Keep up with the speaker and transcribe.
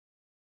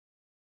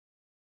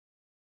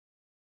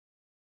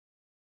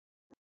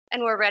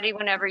And we're ready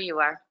whenever you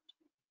are.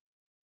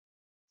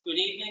 Good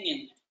evening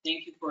and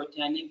thank you for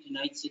attending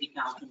tonight's City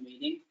Council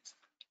meeting.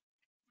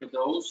 For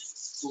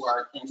those who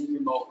are attending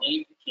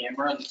remotely, the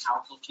camera in the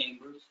council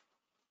chambers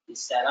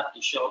is set up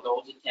to show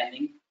those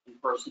attending in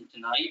person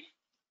tonight.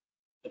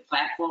 The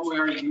platform we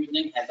are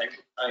using has a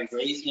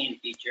raise hand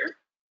feature.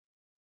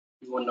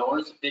 You will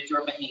notice a picture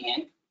of a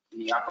hand in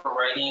the upper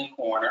right-hand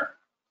corner.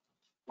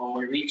 When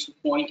we reach the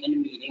point in the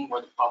meeting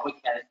where the public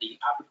has the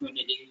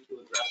opportunity to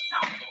address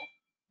council,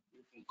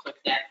 you can click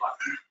that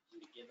button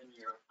and be given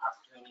your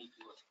opportunity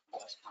to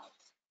address council.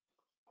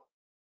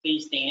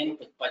 Please stand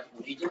for the pledge of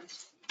allegiance.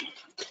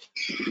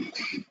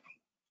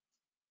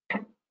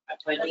 I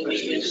pledge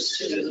allegiance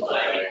to the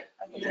flag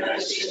of the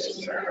United States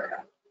of America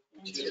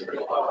and to the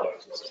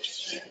republic for which it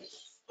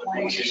stands,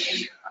 one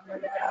nation under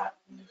God,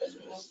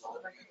 indivisible,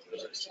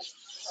 with justice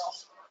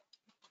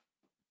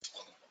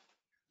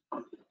for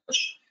all.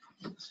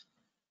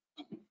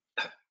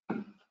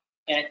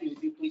 Kathy,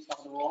 would you please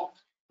call the roll?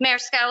 Mayor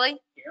Skelly?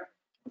 Here.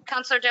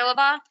 Councilor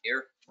Dillabaugh?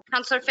 Here.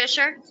 Councilor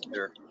Fisher?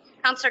 Here.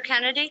 Councilor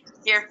Kennedy?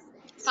 Here.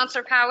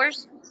 Councilor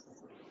Powers?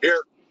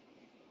 Here.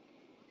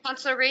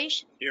 Councilor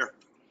Reish? Here.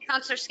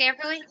 Councilor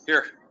Scamperly?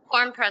 Here.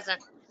 Quorum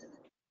present.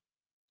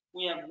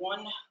 We have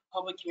one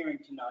public hearing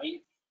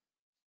tonight.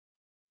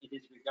 It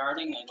is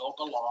regarding a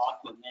local law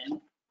to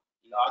amend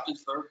the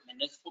Ogdensburg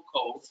Municipal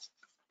Code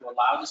to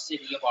allow the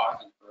city of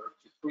Ogdensburg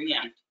to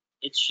preempt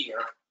its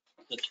share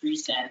of the 3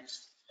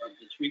 cents or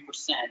the 3%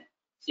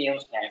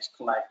 sales tax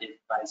collected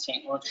by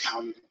St. Lawrence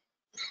County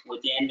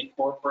within the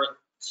corporate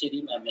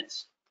city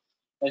limits,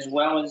 as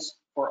well as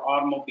for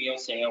automobile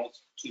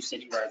sales to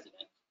city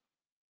residents.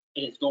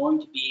 It is going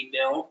to be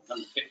Bill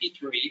number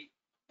 53,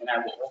 and I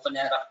will open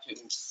that up to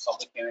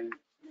public hearing.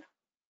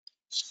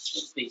 So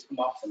please come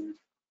up and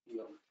you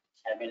know,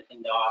 have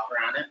anything to offer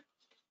on it.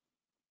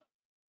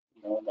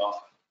 No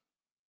welcome.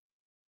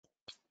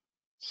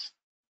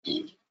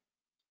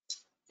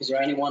 Is there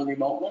anyone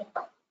remotely?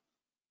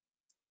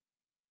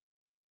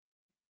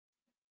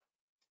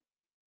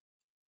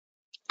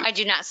 I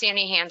do not see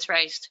any hands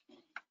raised.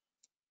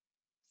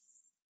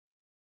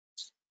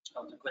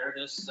 I'll declare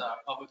this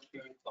public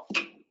hearing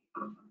closed.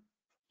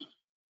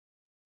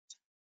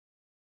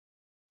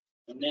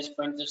 And this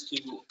brings us to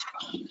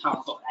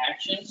council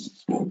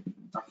actions.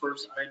 Our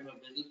first item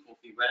of business will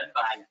be read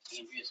by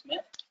Andrea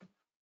Smith.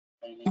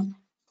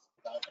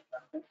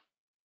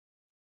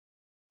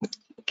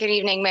 Good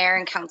evening, Mayor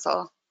and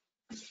Council.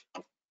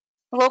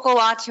 Local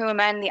law to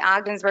amend the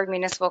Ogdensburg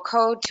Municipal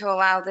Code to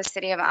allow the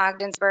city of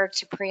Ogdensburg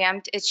to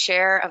preempt its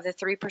share of the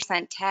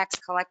 3% tax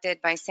collected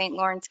by St.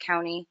 Lawrence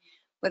County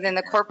within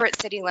the corporate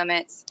city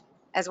limits,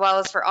 as well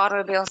as for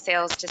automobile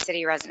sales to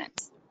city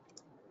residents.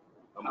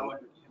 I'll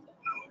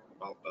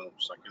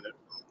second it.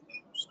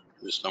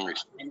 This summary.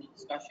 Any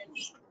discussion?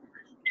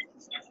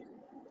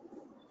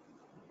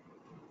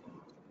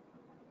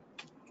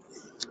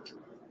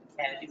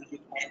 Kathy, would you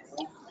call the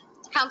roll?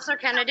 Councilor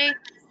Kennedy?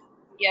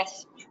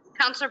 Yes.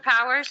 Councilor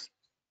Powers?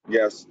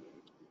 Yes.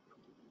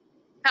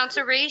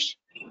 Councilor Reish?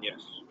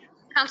 Yes.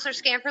 Councilor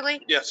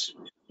Scamperly? Yes.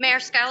 Mayor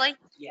Skelly?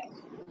 Yes.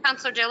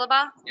 Councilor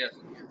Dillabaugh? Yes.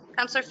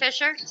 Councilor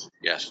Fisher?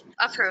 Yes.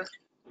 Approved.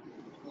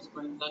 This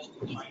brings us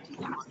to item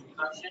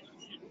discussion.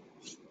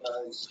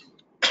 Does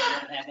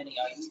anyone have any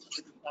items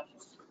for discussion?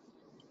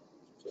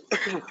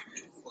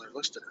 Well, they're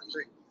listed. I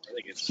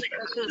think it's.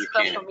 This is a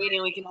special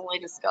meeting. We can only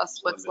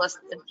discuss what's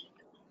listed.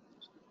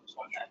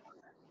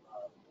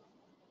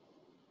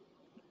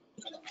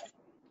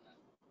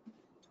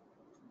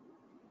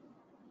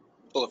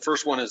 Well, the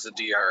first one is the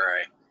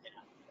DRI.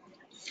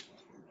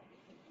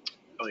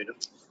 Oh, you do?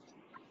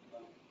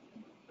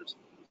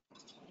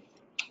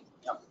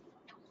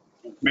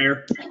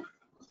 Mayor.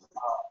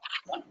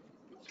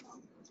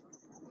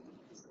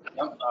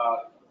 I'm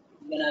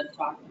gonna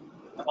talk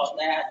about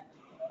that.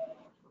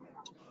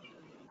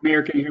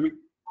 Mayor, can you hear me?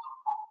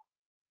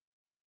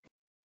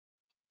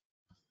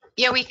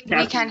 Yeah, we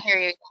Kathy? can hear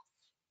you.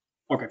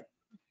 Okay.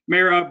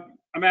 Mayor,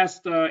 I'm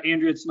asked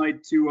Andrea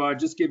tonight to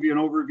just give you an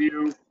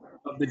overview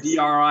of the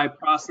DRI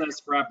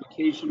process for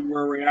application,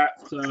 where we're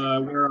at,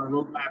 where our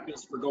roadmap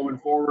is for going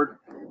forward.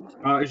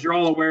 As you're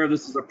all aware,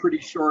 this is a pretty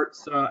short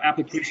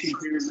application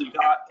period we've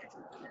got.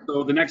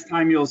 So the next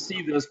time you'll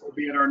see this will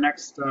be at our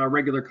next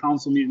regular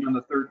council meeting on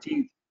the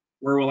 13th,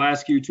 where we'll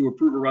ask you to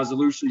approve a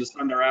resolution to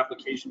send our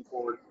application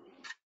forward.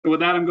 So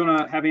with that, I'm going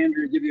to have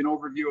Andrea give you an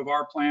overview of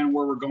our plan,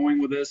 where we're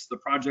going with this, the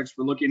projects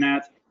we're looking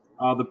at,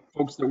 the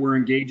folks that we're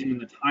engaging in,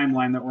 the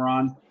timeline that we're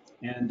on,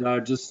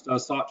 and just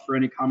sought for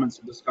any comments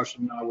or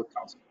discussion with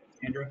council.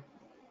 Andrea?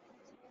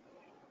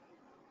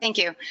 Thank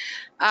you.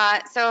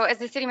 So as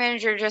the city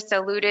manager just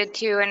alluded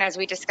to, and as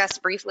we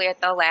discussed briefly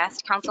at the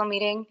last council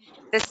meeting,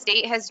 the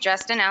state has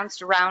just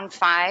announced round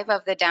 5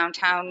 of the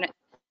Downtown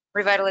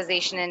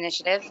Revitalization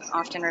Initiative,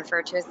 often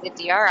referred to as the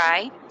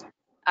DRI.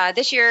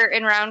 This year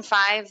in round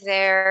 5,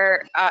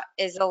 there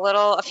is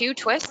a few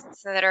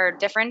twists that are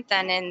different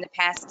than in the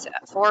past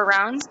 4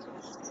 rounds.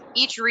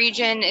 Each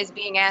region is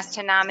being asked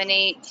to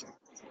nominate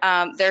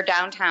their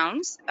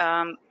downtowns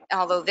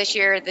although this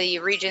year the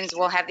regions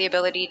will have the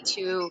ability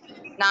to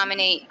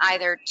nominate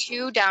either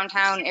 2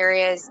 downtown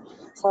areas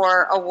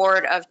for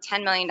award of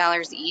 $10 million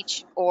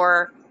each,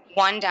 or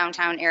 1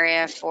 downtown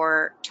area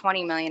for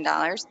 $20 million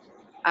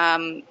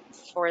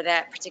for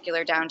that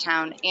particular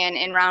downtown. And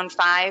in round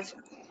 5,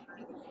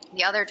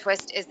 the other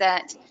twist is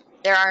that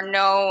there are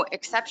no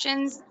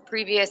exceptions.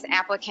 Previous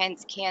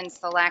applicants can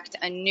select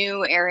a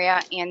new area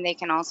and they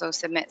can also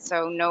submit.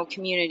 So no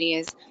community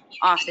is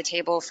off the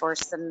table for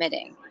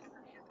submitting.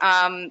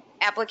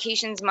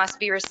 Applications must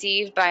be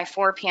received by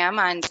 4 p.m.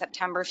 on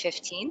September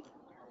 15th.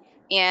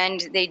 And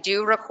they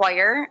do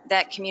require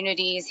that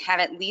communities have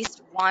at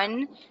least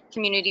 1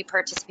 community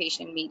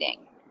participation meeting.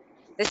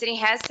 The city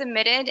has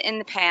submitted in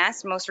the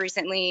past, most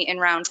recently in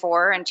round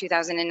 4 in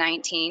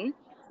 2019.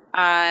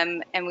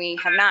 And we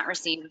have not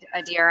received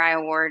a DRI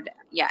award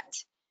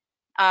yet.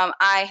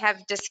 I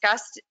have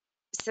discussed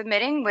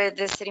submitting with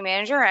the city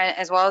manager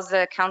as well as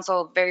the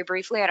council very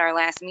briefly at our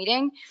last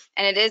meeting,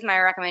 and it is my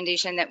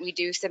recommendation that we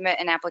do submit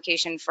an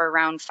application for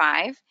round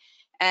 5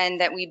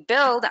 and that we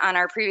build on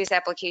our previous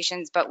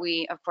applications, but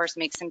we of course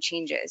make some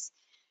changes.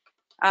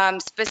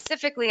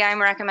 Specifically,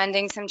 I'm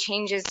recommending some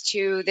changes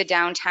to the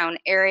downtown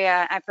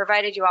area. I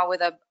provided you all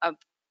with an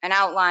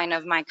outline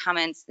of my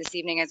comments this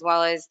evening, as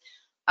well as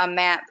a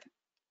map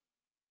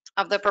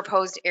of the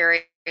proposed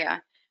area.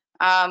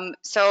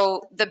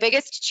 So the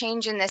biggest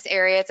change in this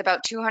area, it's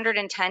about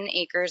 210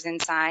 acres in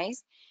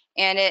size,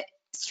 and it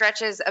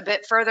stretches a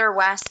bit further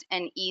west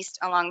and east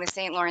along the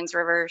St. Lawrence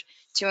River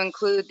to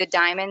include the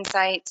Diamond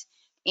site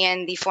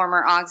and the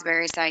former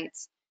Augsbury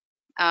sites,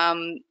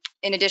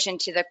 in addition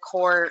to the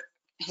core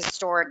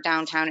historic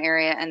downtown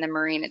area and the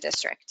Marina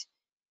District.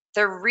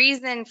 The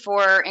reason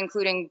for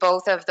including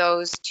both of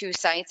those 2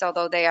 sites,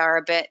 although they are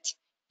a bit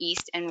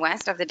east and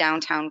west of the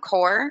downtown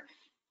core,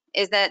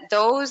 is that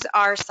those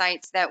are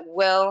sites that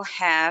will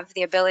have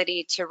the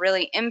ability to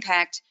really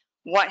impact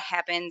what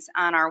happens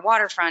on our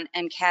waterfront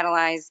and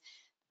catalyze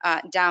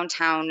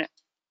downtown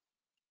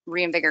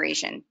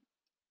reinvigoration.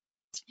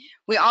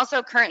 We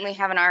also currently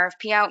have an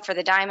RFP out for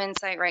the Diamond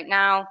site right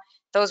now.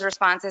 Those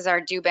responses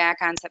are due back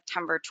on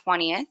September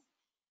 20th.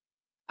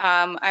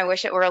 I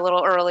wish it were a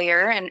little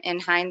earlier in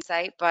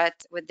hindsight, but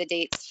with the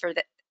dates for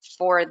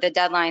the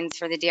deadlines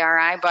for the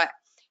DRI, but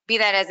be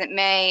that as it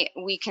may,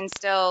 we can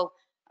still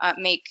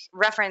make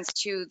reference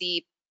to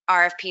the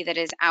RFP that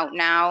is out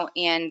now,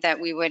 and that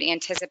we would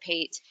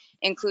anticipate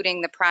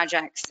including the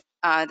projects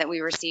that we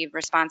received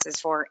responses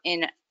for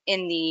in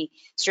the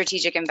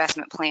strategic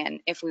investment plan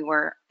if we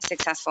were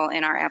successful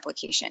in our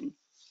application.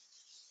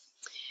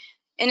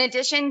 In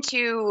addition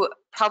to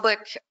public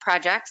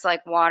projects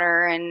like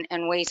water and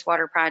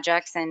wastewater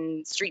projects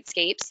and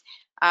streetscapes,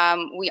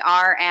 we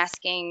are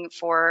asking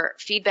for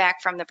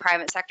feedback from the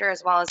private sector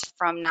as well as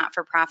from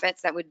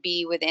not-for-profits that would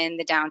be within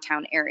the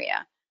downtown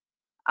area.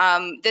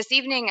 This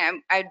evening,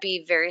 I'd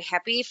be very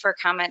happy for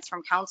comments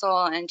from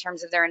council in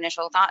terms of their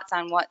initial thoughts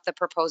on what the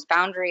proposed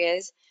boundary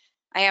is.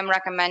 I am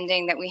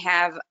recommending that we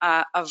have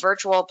a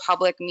virtual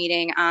public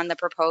meeting on the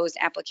proposed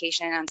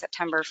application on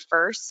September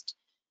 1st.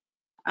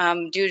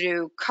 Due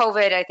to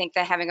COVID, I think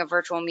that having a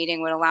virtual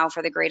meeting would allow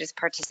for the greatest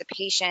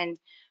participation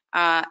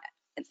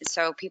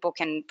so people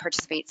can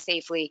participate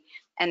safely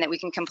and that we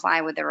can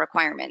comply with the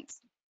requirements.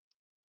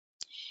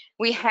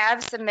 We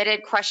have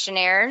submitted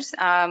questionnaires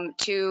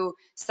to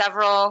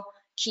several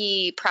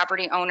key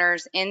property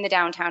owners in the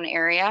downtown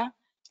area,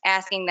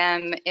 asking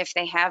them if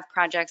they have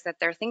projects that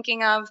they're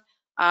thinking of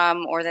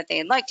or that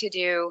they'd like to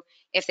do,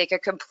 if they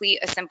could complete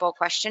a simple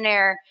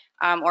questionnaire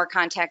or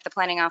contact the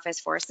planning office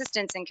for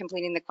assistance in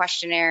completing the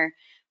questionnaire.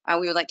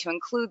 We would like to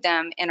include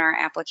them in our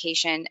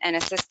application and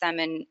assist them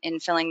in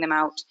filling them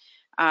out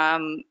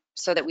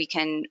so that we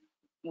can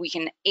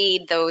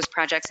aid those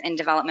projects in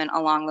development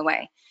along the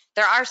way.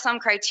 There are some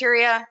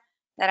criteria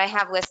that I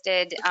have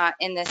listed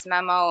in this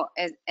memo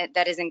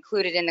that is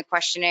included in the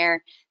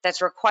questionnaire that's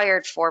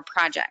required for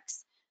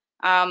projects.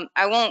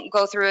 I won't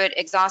go through it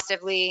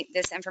exhaustively.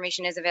 This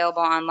information is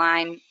available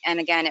online,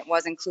 and again, it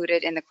was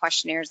included in the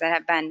questionnaires that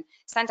have been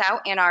sent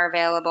out and are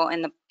available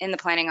in the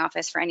planning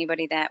office for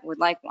anybody that would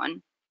like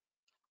one.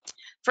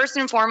 First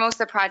and foremost,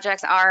 the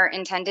projects are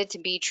intended to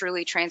be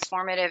truly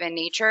transformative in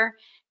nature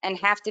and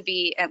have to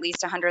be at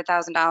least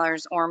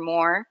 $100,000 or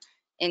more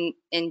in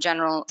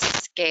general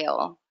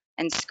scale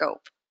and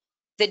scope.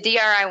 The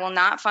DRI will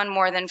not fund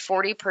more than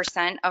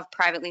 40% of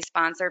privately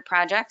sponsored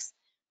projects,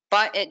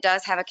 but it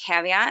does have a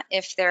caveat.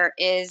 If there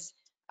is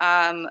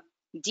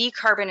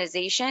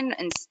decarbonization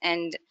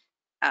and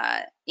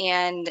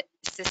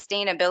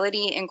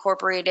sustainability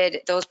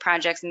incorporated, those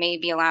projects may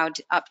be allowed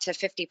up to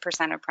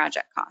 50% of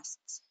project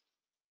costs.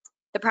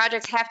 The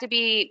projects have to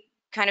be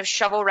kind of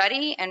shovel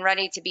ready and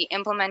ready to be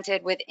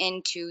implemented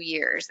within 2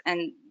 years.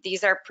 And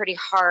these are pretty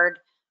hard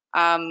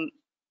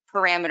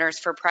parameters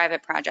for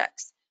private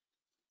projects.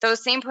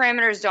 Those same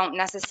parameters don't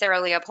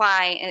necessarily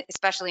apply,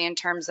 especially in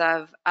terms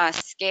of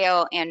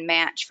scale and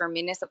match for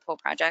municipal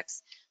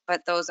projects,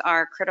 but those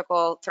are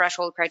critical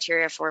threshold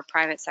criteria for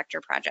private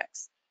sector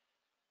projects.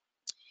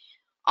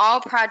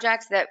 All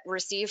projects that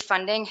receive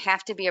funding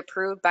have to be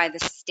approved by the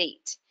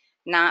state,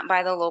 not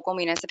by the local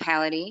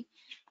municipality.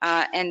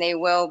 And they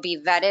will be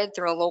vetted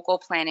through a local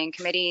planning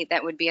committee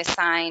that would be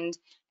assigned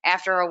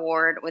after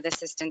award with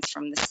assistance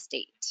from the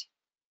state.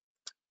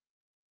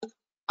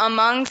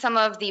 Among some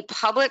of the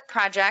public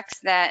projects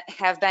that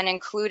have been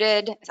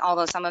included,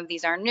 although some of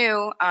these are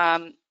new,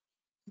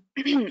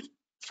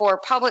 for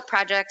public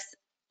projects,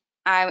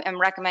 I am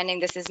recommending,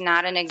 this is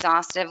not an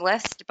exhaustive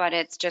list, but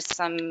it's just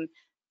some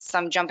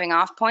jumping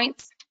off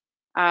points.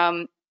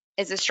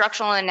 Is a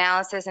structural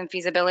analysis and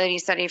feasibility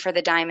study for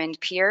the Diamond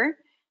Pier.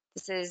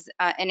 This is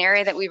an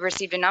area that we've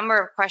received a number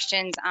of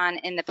questions on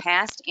in the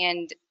past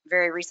and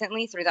very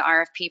recently through the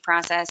RFP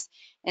process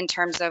in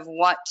terms of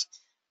what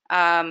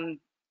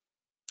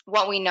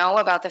we know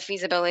about the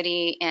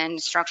feasibility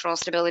and structural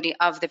stability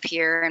of the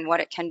pier and what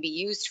it can be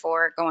used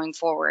for going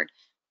forward.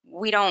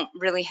 We don't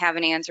really have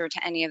an answer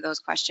to any of those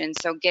questions,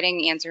 so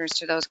getting answers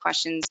to those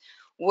questions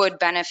would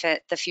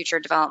benefit the future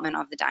development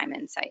of the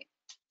Diamond site.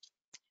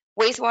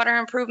 Wastewater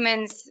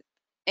improvements,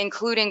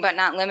 including but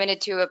not limited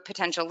to a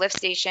potential lift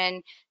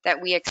station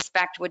that we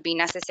expect would be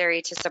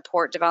necessary to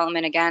support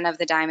development again of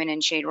the Diamond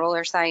and Shade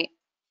Roller site.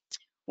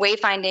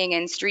 Wayfinding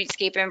and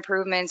streetscape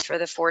improvements for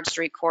the Ford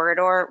Street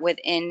corridor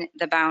within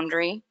the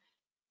boundary.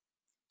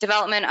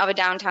 Development of a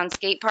downtown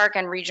skate park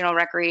and regional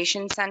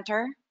recreation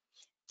center.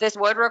 This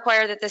would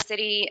require that the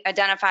city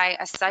identify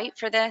a site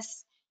for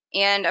this,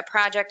 and a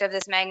project of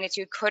this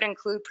magnitude could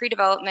include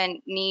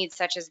pre-development needs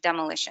such as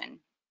demolition.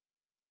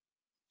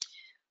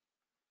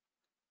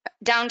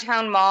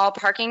 Downtown mall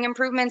parking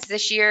improvements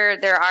this year,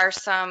 there are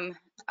some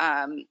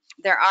kind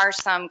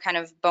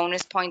of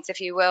bonus points, if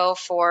you will,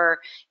 for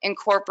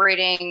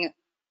incorporating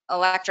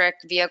electric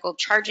vehicle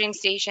charging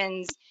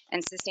stations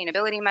and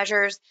sustainability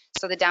measures.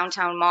 So the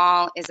downtown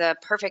mall is a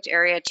perfect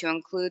area to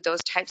include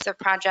those types of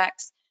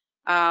projects,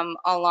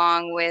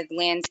 along with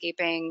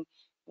landscaping,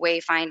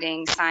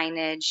 wayfinding,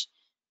 signage.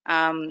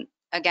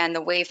 Again,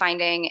 the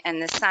wayfinding and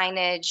the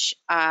signage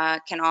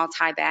can all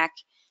tie back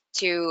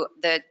to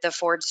the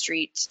Ford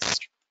Street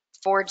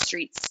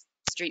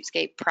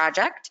streetscape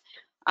project.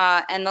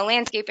 And the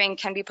landscaping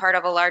can be part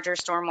of a larger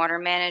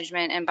stormwater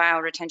management and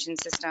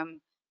bioretention system,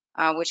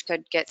 which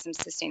could get some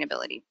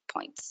sustainability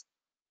points.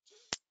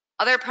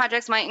 Other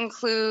projects might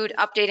include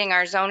updating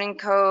our zoning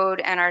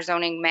code and our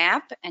zoning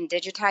map and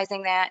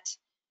digitizing that,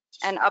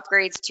 and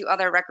upgrades to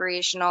other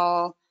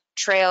recreational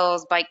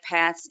trails, bike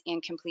paths,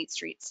 and complete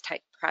streets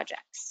type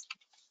projects.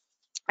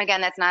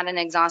 Again, that's not an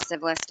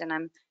exhaustive list, and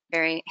I'm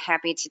very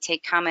happy to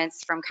take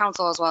comments from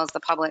council as well as the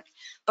public.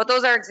 But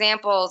those are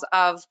examples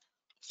of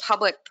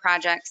public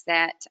projects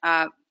that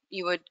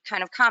you would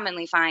kind of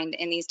commonly find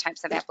in these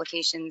types of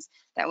applications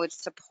that would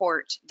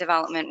support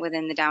development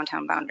within the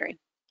downtown boundary.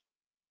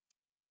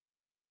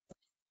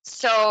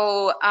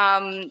 So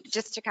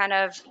just to kind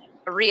of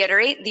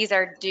reiterate, these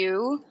are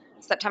due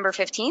September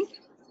 15th.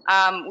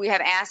 We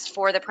have asked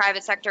for the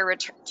private sector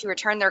to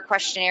return their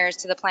questionnaires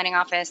to the planning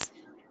office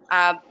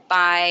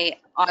by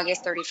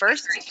August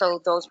 31st. So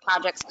those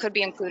projects could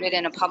be included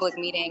in a public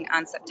meeting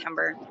on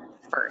September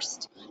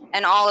 1st.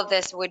 And all of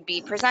this would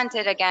be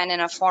presented again in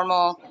a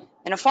formal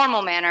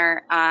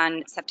manner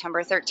on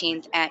September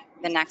 13th at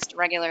the next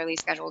regularly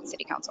scheduled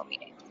city council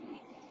meeting.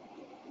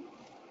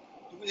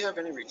 Do we have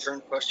any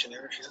return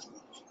questionnaires yet?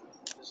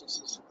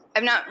 Businesses?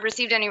 I've not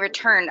received any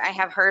return. I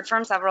have heard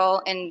from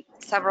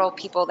several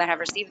people that have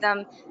received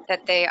them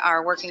that they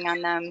are working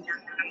on them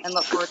and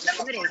look forward to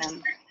submitting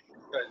them.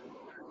 Good.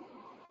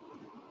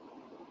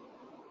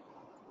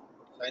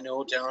 I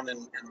know down in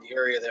the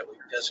area that we've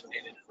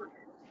designated for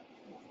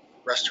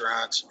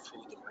restaurants and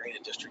food, the Marina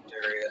District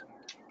area,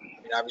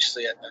 I mean,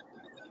 obviously, I'm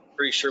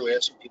pretty sure we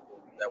have some people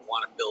that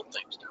want to build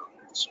things down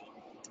there. So.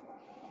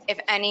 If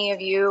any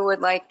of you would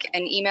like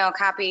an email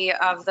copy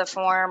of the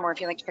form, or if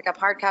you'd like to pick up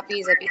hard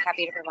copies, I'd be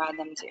happy to provide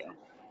them too.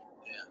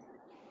 Yeah.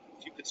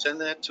 If you could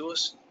send that to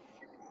us,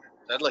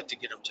 I'd like to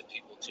get them to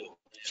people too.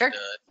 And, sure.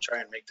 Try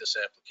and make this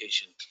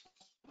application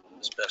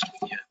as best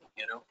we can,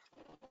 you know?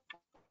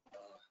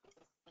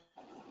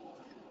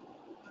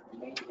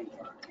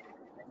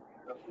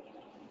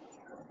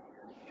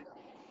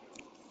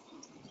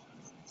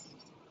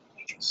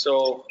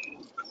 So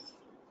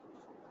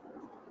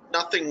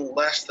nothing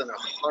less than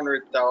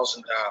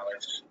 $100,000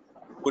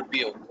 would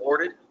be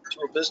awarded to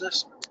a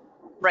business.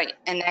 Right,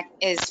 and that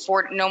is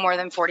for no more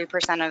than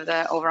 40% of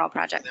the overall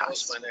project That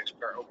cost. was my next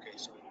part. Okay,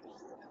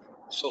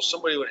 so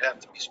somebody would have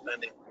to be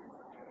spending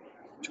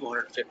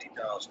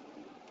 $250,000.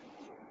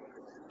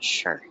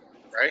 Sure.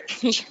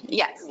 Right?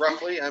 Yes.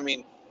 Roughly, I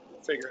mean,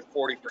 figuring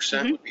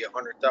 40% would be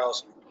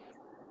 100,000.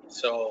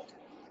 So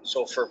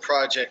for a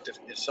project,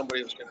 if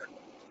somebody was going to,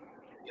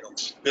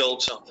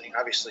 build something,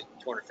 obviously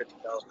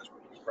 250,000 is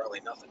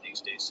probably nothing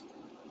these days.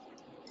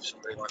 If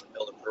somebody wanted to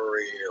build a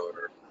brewery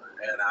or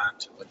add on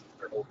to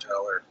their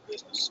hotel or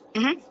business.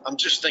 I'm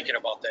just thinking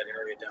about that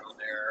area down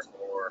there,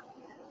 or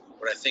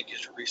what I think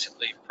is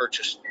recently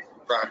purchased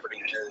property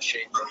near the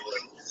Shade Road.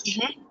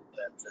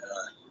 That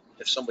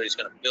if somebody's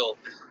going to build,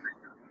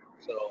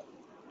 so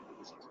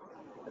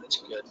that's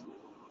good.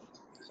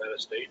 that a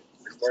state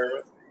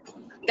requirement?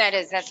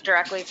 That's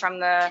directly from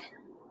the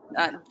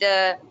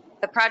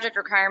project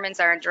requirements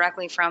are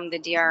directly from the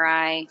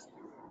DRI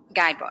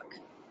guidebook.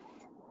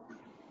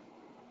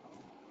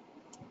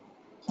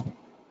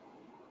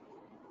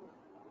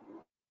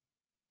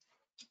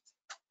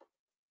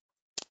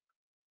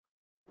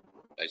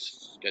 I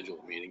schedule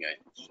a meeting, I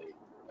say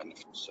on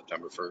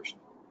September 1st,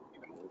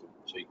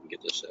 so you can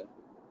get this set.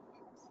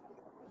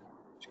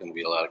 It's going to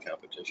be a lot of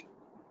competition.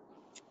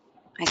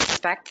 I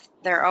suspect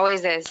there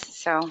always is,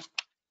 so. I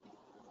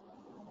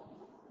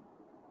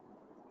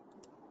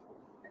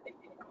think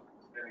they do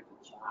a very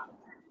good job.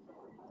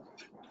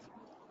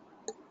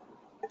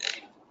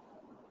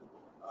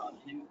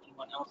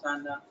 Anyone else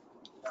on the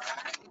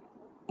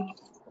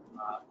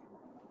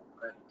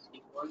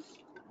skateboard?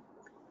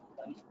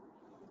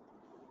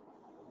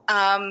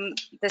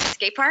 The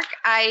skate park,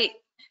 I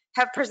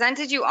have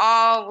presented you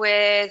all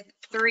with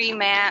 3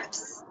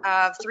 maps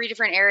of 3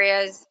 different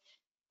areas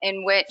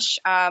in which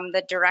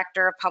the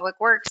director of public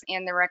works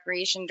and the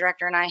recreation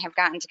director and I have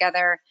gotten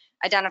together,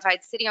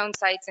 identified city-owned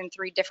sites in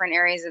 3 different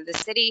areas of the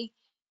city.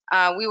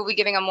 We will be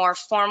giving a more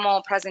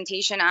formal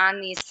presentation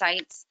on these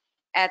sites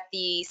at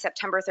the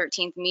September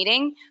 13th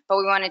meeting, but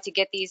we wanted to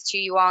get these to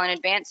you all in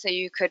advance so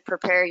you could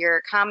prepare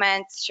your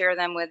comments, share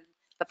them with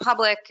the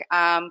public.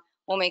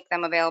 We'll make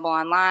them available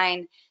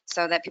online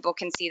so that people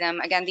can see them.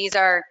 Again,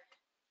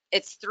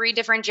 it's 3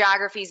 different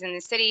geographies in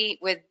the city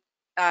with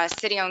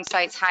city-owned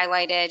sites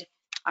highlighted.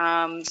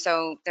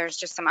 So there's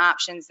just some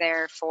options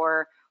there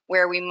for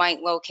where we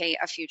might locate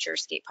a future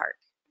skate park.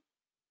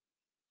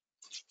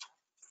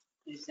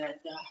 Is that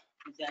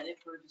it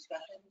for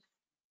discussion?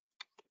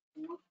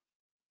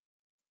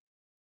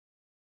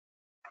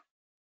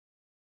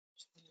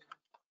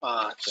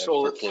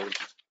 So, Tax foreclosure.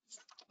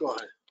 go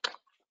ahead.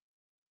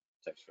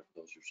 Tax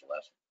foreclosure's the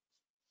last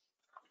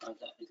one.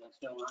 Is that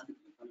still on? Is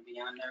it going to be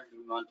on there? Do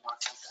we want to talk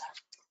about that?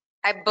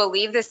 I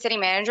believe the city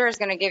manager is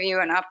going to give you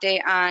an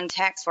update on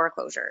tax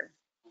foreclosure.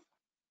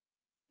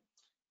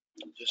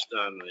 Just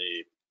on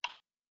the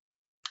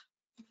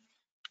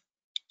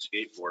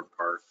skateboard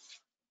park,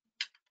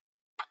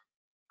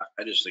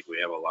 I just think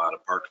we have a lot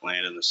of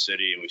parkland in the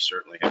city, and we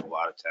certainly have a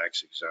lot of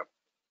tax exempt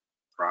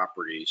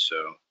property. So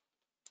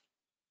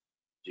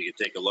you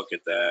can take a look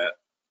at that.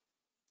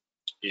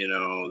 You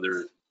know,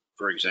 there,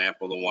 for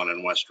example, the one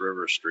in West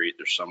River Street,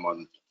 there's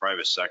someone,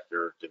 private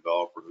sector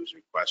developer, who's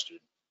requested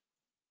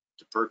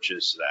to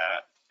purchase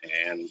that,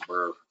 and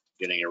we're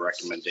getting a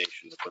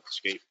recommendation to put the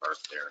skate park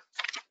there.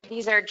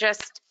 These are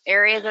just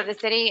areas of the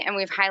city, and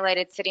we've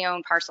highlighted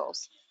city-owned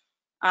parcels.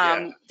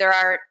 Yeah. There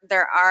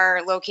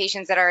are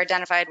locations that are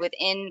identified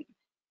within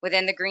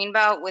the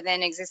greenbelt,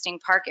 within existing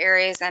park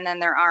areas, and then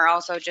there are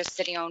also just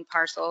city-owned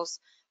parcels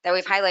that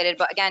we've highlighted.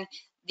 But again,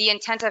 the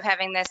intent of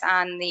having this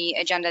on the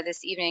agenda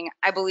this evening,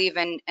 I believe,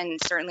 and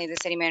certainly the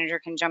city manager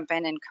can jump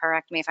in and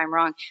correct me if I'm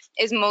wrong,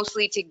 is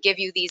mostly to give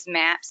you these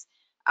maps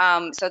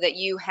so that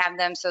you have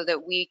them, so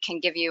that we can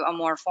give you a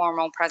more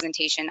formal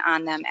presentation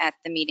on them at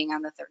the meeting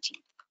on the 13th.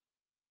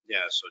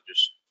 Yeah, so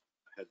just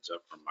a heads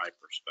up from my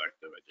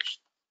perspective, I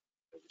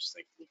just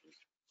think we can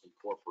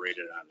incorporate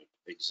it on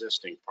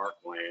existing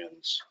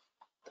parklands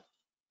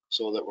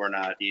so that we're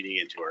not eating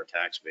into our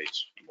tax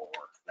base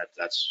more.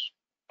 That's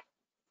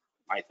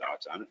my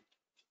thoughts on it.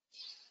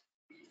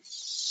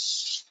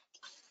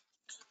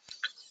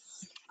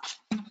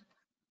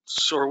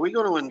 So are we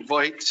going to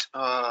invite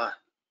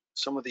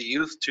some of the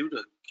youth too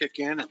to kick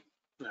in and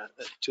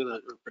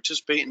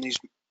participate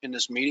in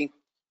this meeting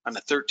on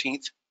the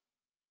 13th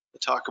to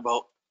talk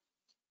about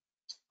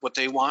what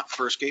they want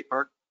for a skate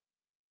park?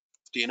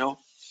 Do you know?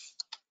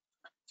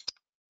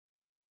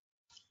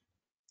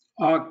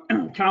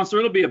 Counselor,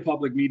 it'll be a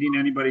public meeting.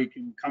 Anybody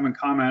can come and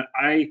comment.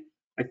 I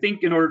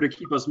think in order to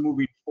keep us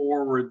moving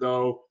forward,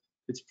 though,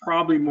 it's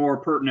probably more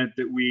pertinent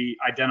that we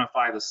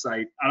identify the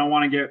site. I don't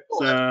want to get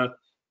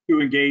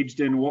too engaged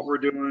in what we're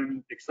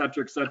doing, et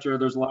cetera, et cetera.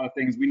 There's a lot of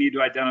things. We need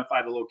to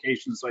identify the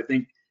location. So I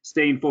think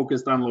staying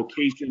focused on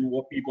location,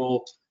 what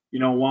people,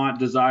 want,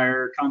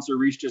 desire. Counselor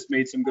Reese just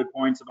made some good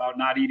points about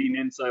not eating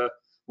into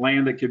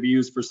land that could be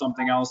used for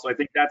something else. So I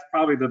think that's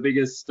probably the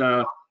biggest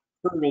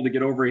hurdle to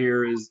get over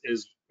here is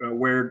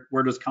where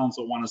does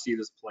council want to see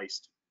this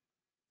placed?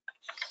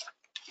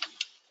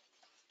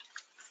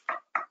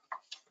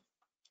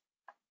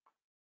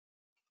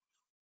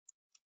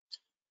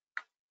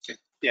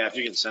 Yeah, if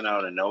you can send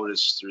out a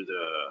notice through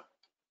the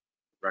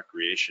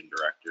recreation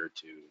director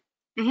to,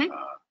 Mhm.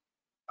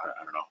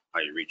 I don't know how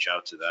you reach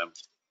out to them,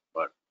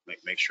 but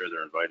make sure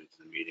they're invited to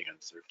the meeting on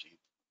the 13th.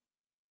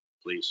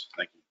 Please,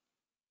 thank you.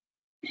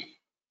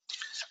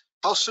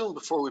 How soon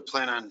before we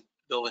plan on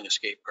building a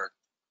skate park?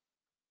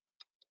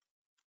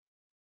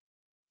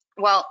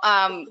 Well,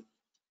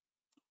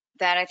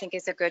 that I think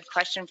is a good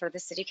question for the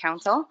city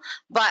council,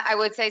 but I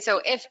would say,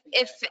 so if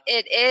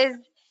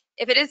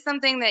it is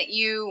something that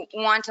you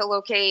want to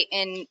locate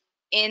in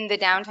the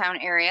downtown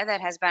area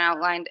that has been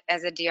outlined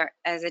as a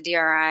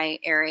DRI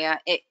area,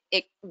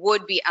 it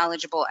would be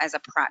eligible as a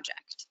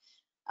project.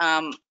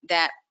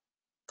 That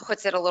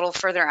puts it a little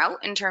further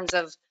out in terms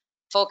of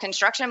full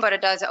construction, but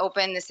it does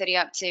open the city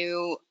up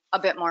to a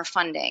bit more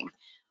funding.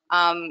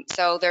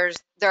 So there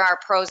are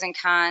pros and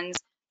cons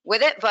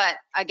with it, but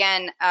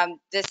again,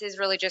 this is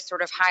really just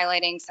sort of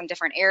highlighting some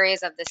different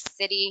areas of the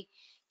city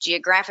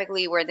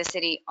geographically where the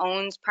city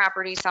owns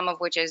property, some of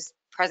which is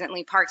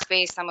presently park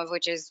space, some of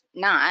which is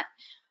not,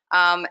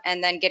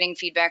 and then getting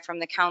feedback from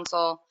the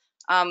council.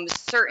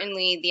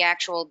 Certainly the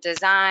actual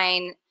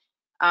design,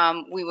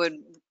 we would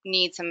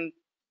need some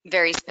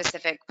very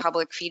specific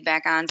public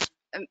feedback on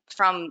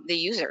from the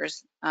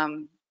users.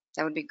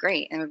 That would be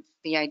great and would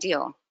be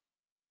ideal.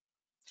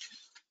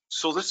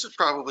 So this is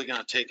probably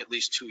gonna take at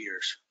least 2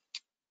 years,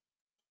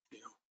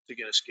 to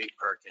get a skate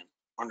park in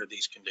under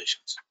these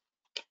conditions.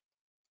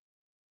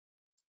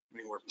 I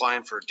mean, we're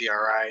applying for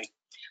DRI.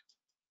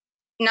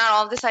 Not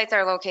all of the sites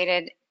are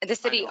located. The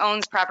city know.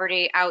 owns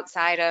property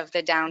outside of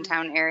the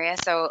downtown area.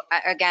 So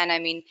again, I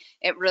mean,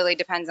 it really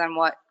depends on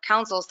what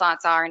council's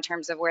thoughts are in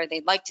terms of where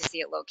they'd like to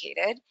see it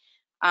located.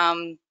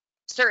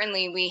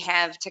 Certainly we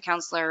have, to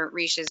Councilor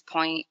Reich's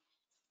point,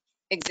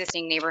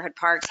 existing neighborhood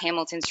parks,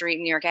 Hamilton Street,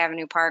 New York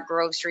Avenue Park,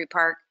 Grove Street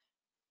Park.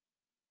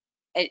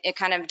 It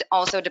kind of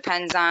also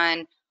depends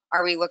on,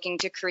 are we looking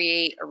to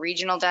create a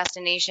regional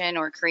destination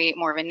or create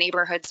more of a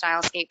neighborhood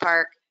style skate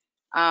park?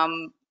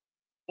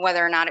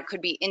 Whether or not it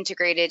could be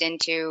integrated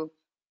into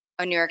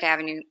a New York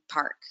Avenue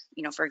Park,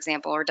 for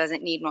example, or does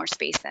it need more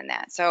space than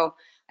that? So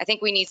I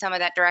think we need some of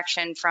that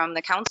direction from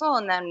the council,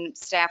 and then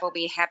staff will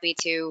be happy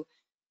to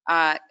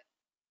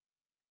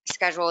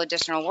schedule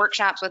additional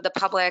workshops with the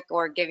public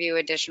or give you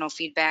additional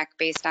feedback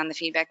based on the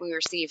feedback we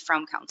receive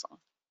from council.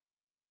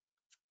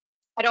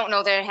 I don't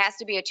know that it has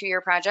to be a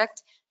 2-year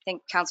project. I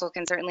think council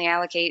can certainly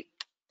allocate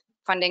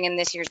funding in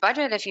this year's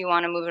budget if you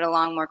want to move it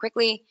along more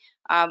quickly.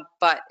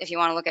 But if you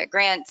want to look at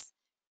grants,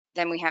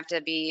 then we have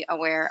to be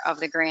aware of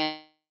the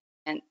grant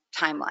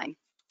timeline.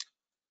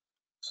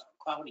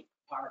 Cloudy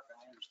Park,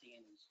 I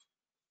understand, is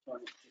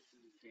 $250,000.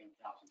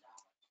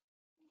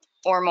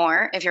 Or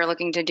more if you're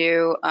looking to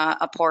do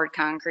a poured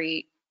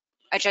concrete,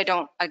 which I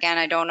don't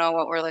know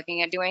what we're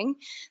looking at doing.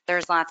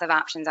 There's lots of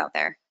options out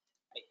there.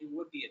 It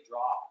would be a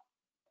draw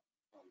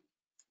from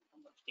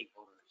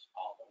stakeholders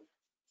all over.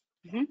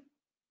 Mhm.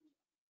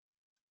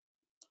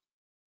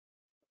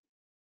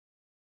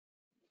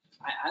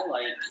 I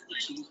like the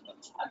cheese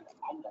ones. I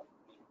like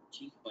the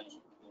cheese ones.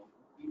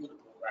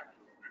 Beautiful record.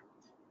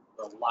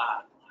 A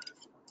lot.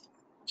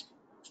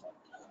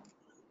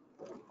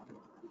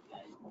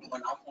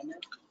 Anyone else on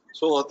that?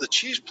 So the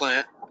cheese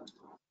plant,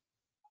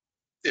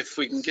 if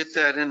we can get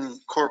that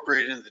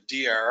incorporated into the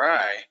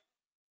DRI,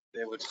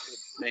 they would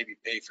maybe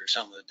pay for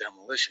some of the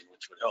demolition,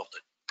 which would help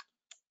it.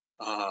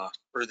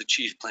 Or the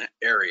cheese plant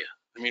area.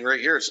 I mean, right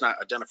here, it's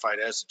not identified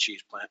as a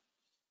cheese plant,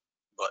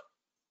 but.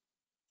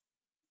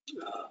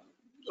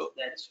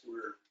 That's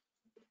where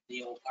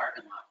the old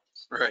parking lot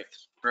is.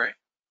 Right.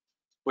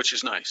 Which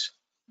is nice.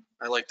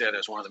 I like that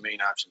as one of the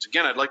main options.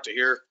 Again, I'd like to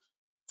hear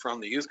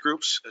from the youth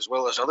groups as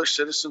well as other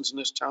citizens in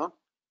this town.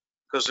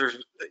 Because there's,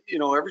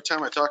 every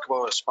time I talk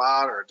about a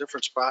spot or a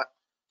different spot,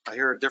 I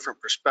hear a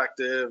different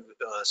perspective.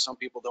 Some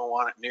people don't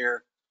want it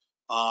near,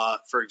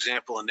 for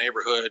example, a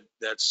neighborhood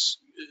that's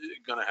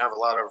going to have a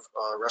lot of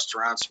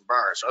restaurants and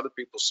bars. Other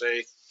people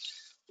say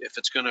if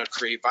it's going to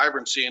create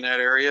vibrancy in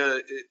that area,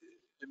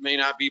 it may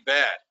not be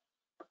bad.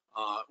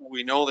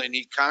 We know they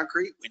need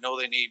concrete. We know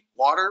they need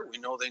water. We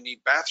know they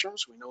need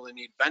bathrooms. We know they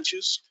need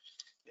benches.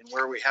 And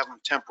where we have them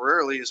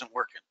temporarily isn't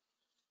working.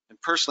 And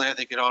personally, I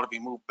think it ought to be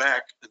moved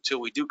back until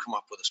we do come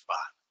up with a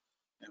spot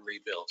and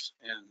rebuild.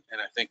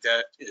 And I think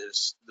that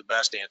is the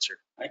best answer.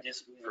 I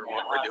disagree For with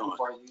what that. we're A lot of doing.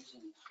 people are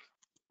using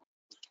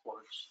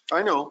courts.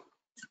 I know.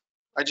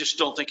 I just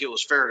don't think it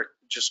was fair to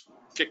just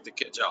kick the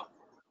kids out,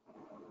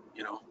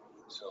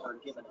 Or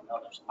given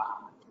another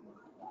spot.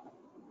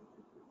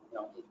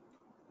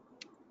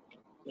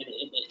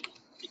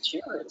 The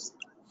chair is,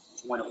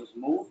 when it was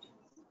moved,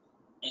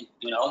 and,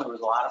 there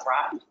was a lot of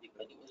problems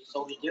because it was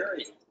so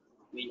deteriorating.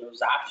 I mean, there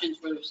was options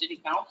for the city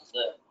council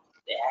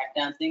to act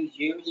on things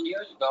years and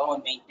years ago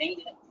and maintain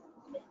it.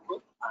 And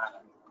improve on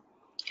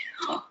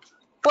it.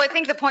 Well, I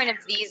think the point of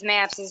these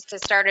maps is to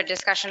start a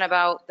discussion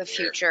about the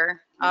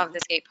future of the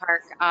skate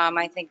park.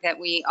 I think that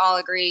we all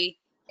agree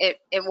it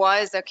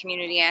was a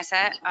community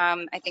asset.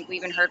 I think we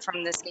even heard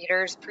from the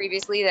skaters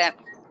previously that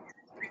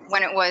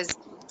when it was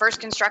first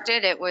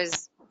constructed, it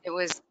was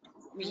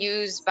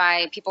used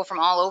by people from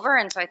all over,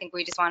 and so I think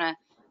we just want to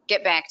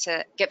get back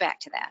to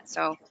that.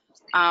 So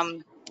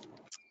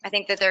I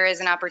think that there is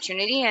an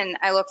opportunity, and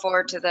I look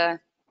forward to the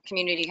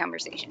community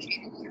conversation.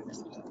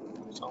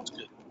 Sounds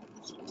good.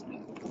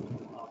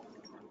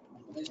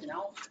 Anything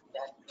else?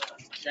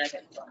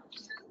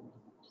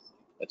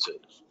 That's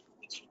it.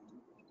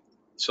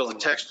 So the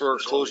text for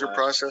closure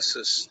process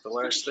is the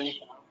last thing?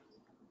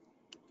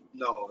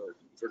 No,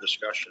 for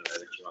discussion, I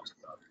think you want to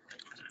talk.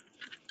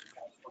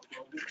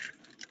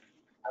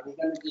 Are we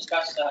going to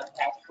discuss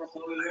tax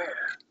foreclosure?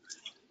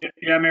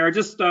 Yeah, Mayor,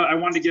 I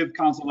wanted to give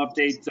council an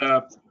update.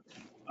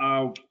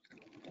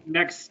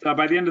 Next,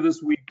 by the end of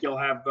this week, you'll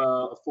have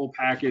a full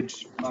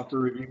package for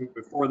review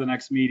before the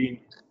next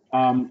meeting.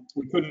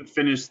 We couldn't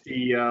finish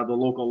the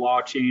local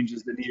law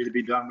changes that needed to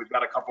be done. We've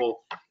got a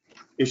couple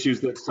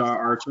issues that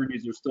our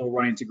attorneys are still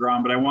running to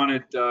ground, but I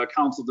wanted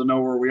council to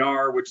know where we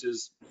are, which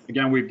is,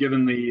 again, we've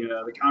given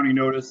the county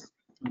notice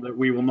that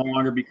we will no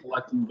longer be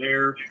collecting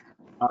their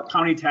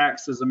county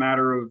tax as a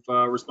matter of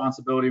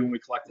responsibility when we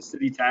collect the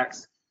city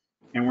tax.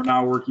 And we're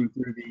now working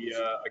through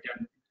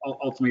again,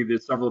 ultimately the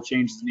several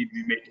changes that need to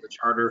be made to the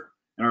charter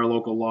and our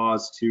local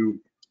laws to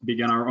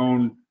begin our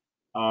own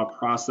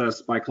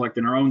process by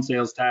collecting our own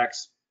sales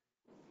tax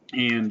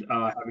and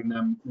having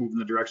them move in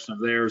the direction of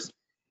theirs.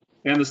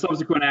 And the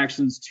subsequent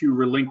actions to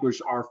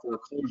relinquish our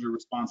foreclosure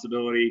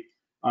responsibility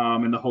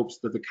in the hopes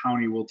that the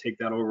county will take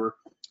that over.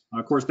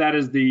 Of course, that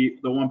is the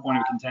one point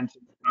of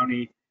contention. The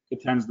county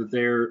contends that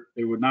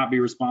they would not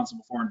be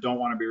responsible for and don't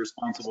want to be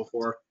responsible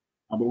for.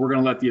 But we're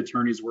going to let the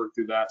attorneys work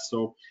through that.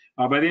 So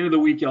by the end of the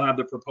week, you'll have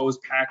the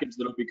proposed package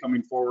that will be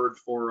coming forward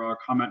for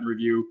comment and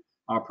review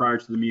prior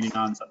to the meeting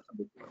on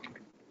September 4th.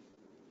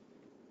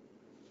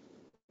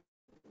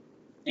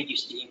 Thank you,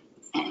 Steve.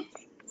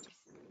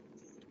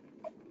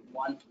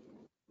 One.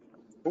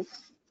 Okay.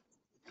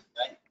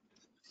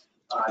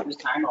 This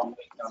time I'll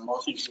make a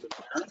motion to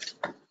adjourn.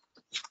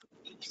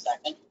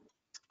 Second.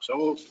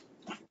 So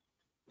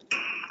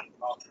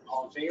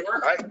All in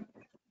favor? Aye.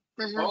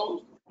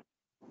 Opposed?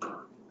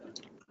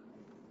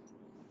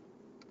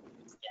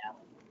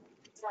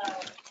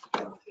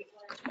 Yeah.